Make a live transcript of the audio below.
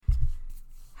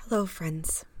Hello,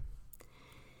 friends.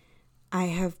 I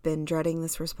have been dreading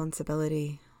this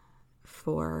responsibility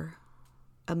for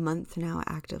a month now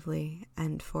actively,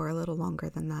 and for a little longer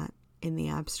than that in the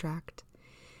abstract.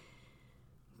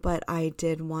 But I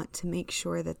did want to make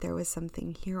sure that there was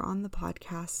something here on the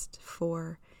podcast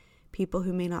for people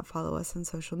who may not follow us on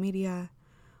social media,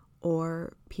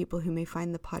 or people who may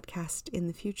find the podcast in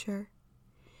the future.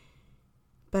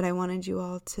 But I wanted you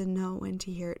all to know and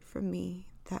to hear it from me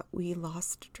that we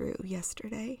lost Drew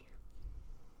yesterday.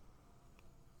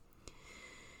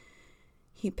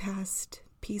 He passed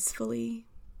peacefully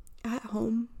at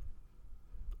home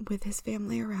with his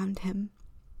family around him,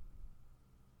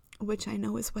 which I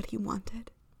know is what he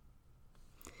wanted,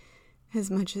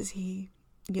 as much as he,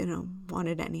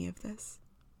 wanted any of this.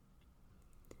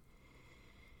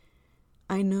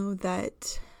 I know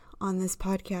that on this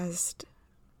podcast,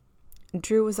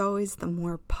 Drew was always the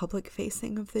more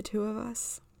public-facing of the two of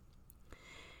us,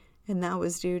 and that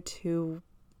was due to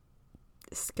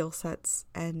skill sets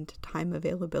and time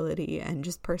availability and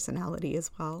just personality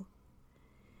as well.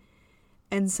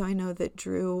 And so I know that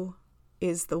Drew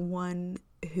is the one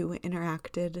who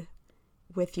interacted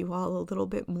with you all a little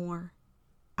bit more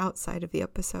outside of the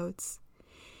episodes.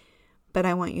 But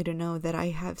I want you to know that I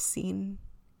have seen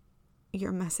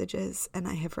your messages and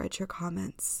I have read your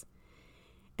comments.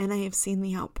 And I have seen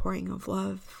the outpouring of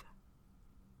love,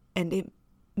 and it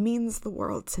means the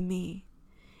world to me,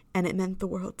 and it meant the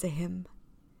world to him.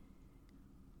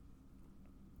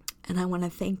 And I want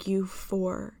to thank you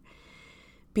for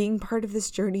being part of this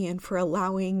journey and for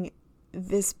allowing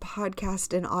this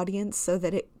podcast an audience so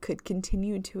that it could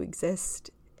continue to exist.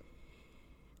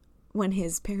 When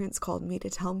his parents called me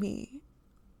to tell me,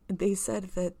 they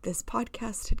said that this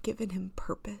podcast had given him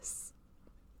purpose,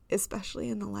 especially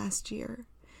in the last year,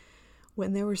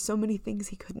 when there were so many things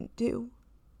he couldn't do.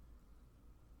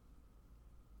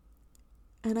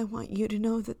 And I want you to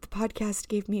know that the podcast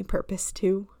gave me purpose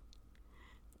too,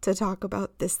 to talk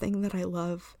about this thing that I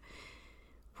love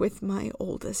with my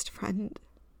oldest friend.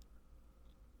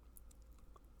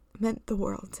 It meant the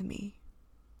world to me.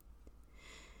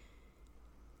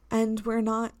 And we're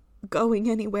not going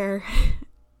anywhere.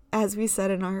 As we said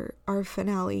in our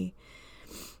finale,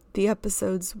 the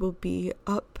episodes will be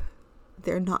up.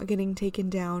 They're not getting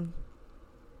taken down.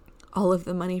 All of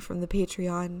the money from the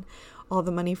Patreon, all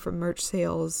the money from merch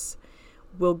sales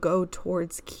will go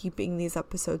towards keeping these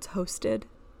episodes hosted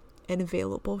and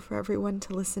available for everyone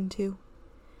to listen to.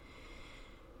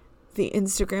 The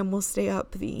Instagram will stay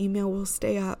up. The email will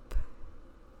stay up.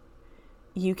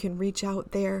 You can reach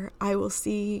out there. I will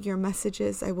see your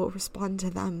messages. I will respond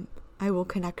to them. I will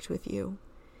connect with you.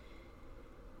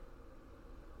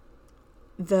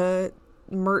 The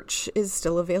merch is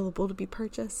still available to be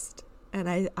purchased, and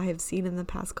I have seen in the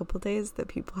past couple days that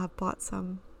people have bought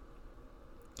some,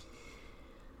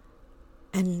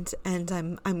 and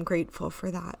I'm grateful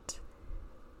for that.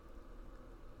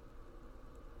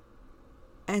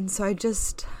 And so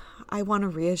I want to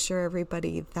reassure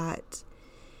everybody that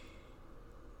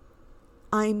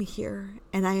I'm here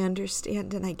and I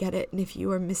understand and I get it. And if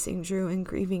you are missing Drew and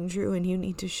grieving Drew and you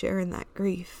need to share in that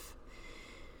grief,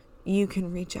 you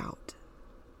can reach out.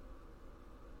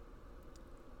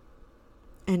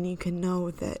 And you can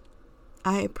know that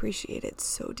I appreciate it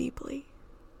so deeply.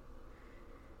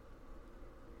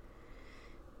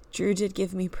 Drew did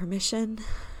give me permission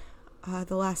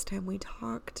the last time we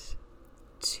talked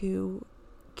to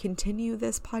continue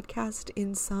this podcast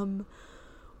in some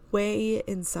way,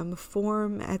 in some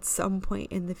form, at some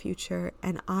point in the future.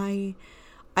 And I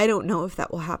don't know if that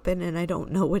will happen, and I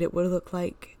don't know what it would look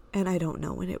like, and I don't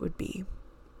know when it would be.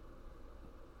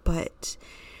 But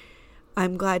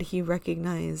I'm glad he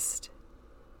recognized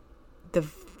the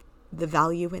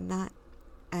value in that.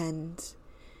 And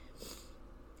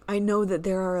I know that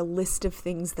there are a list of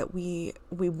things that we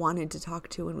wanted to talk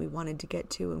to and we wanted to get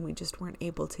to, and we just weren't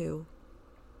able to.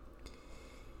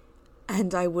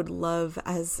 And I would love,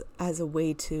 as a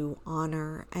way to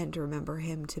honor and remember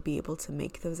him, to be able to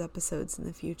make those episodes in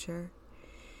the future.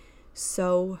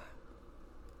 So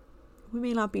we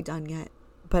may not be done yet,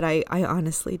 but I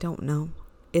honestly don't know.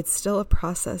 It's still a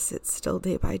process. It's still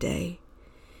day by day.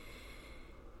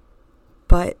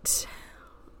 But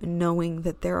knowing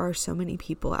that there are so many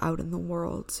people out in the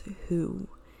world who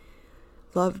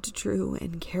loved Drew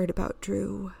and cared about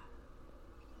Drew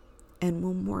and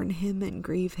will mourn him and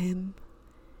grieve him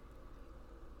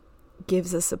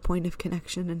gives us a point of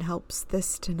connection and helps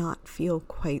this to not feel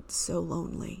quite so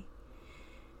lonely.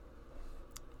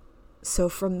 So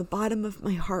from the bottom of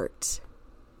my heart,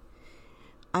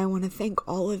 I want to thank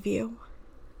all of you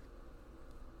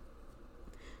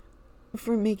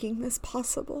for making this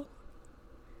possible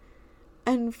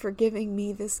and for giving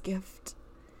me this gift,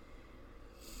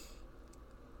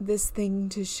 this thing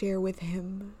to share with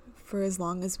him for as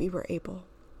long as we were able.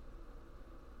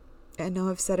 I know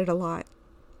I've said it a lot,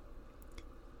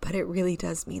 but it really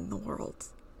does mean the world.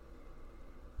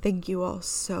 Thank you all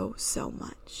so, so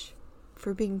much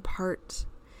for being part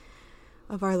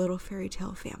of our little fairy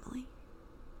tale family.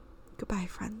 Goodbye,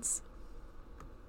 friends.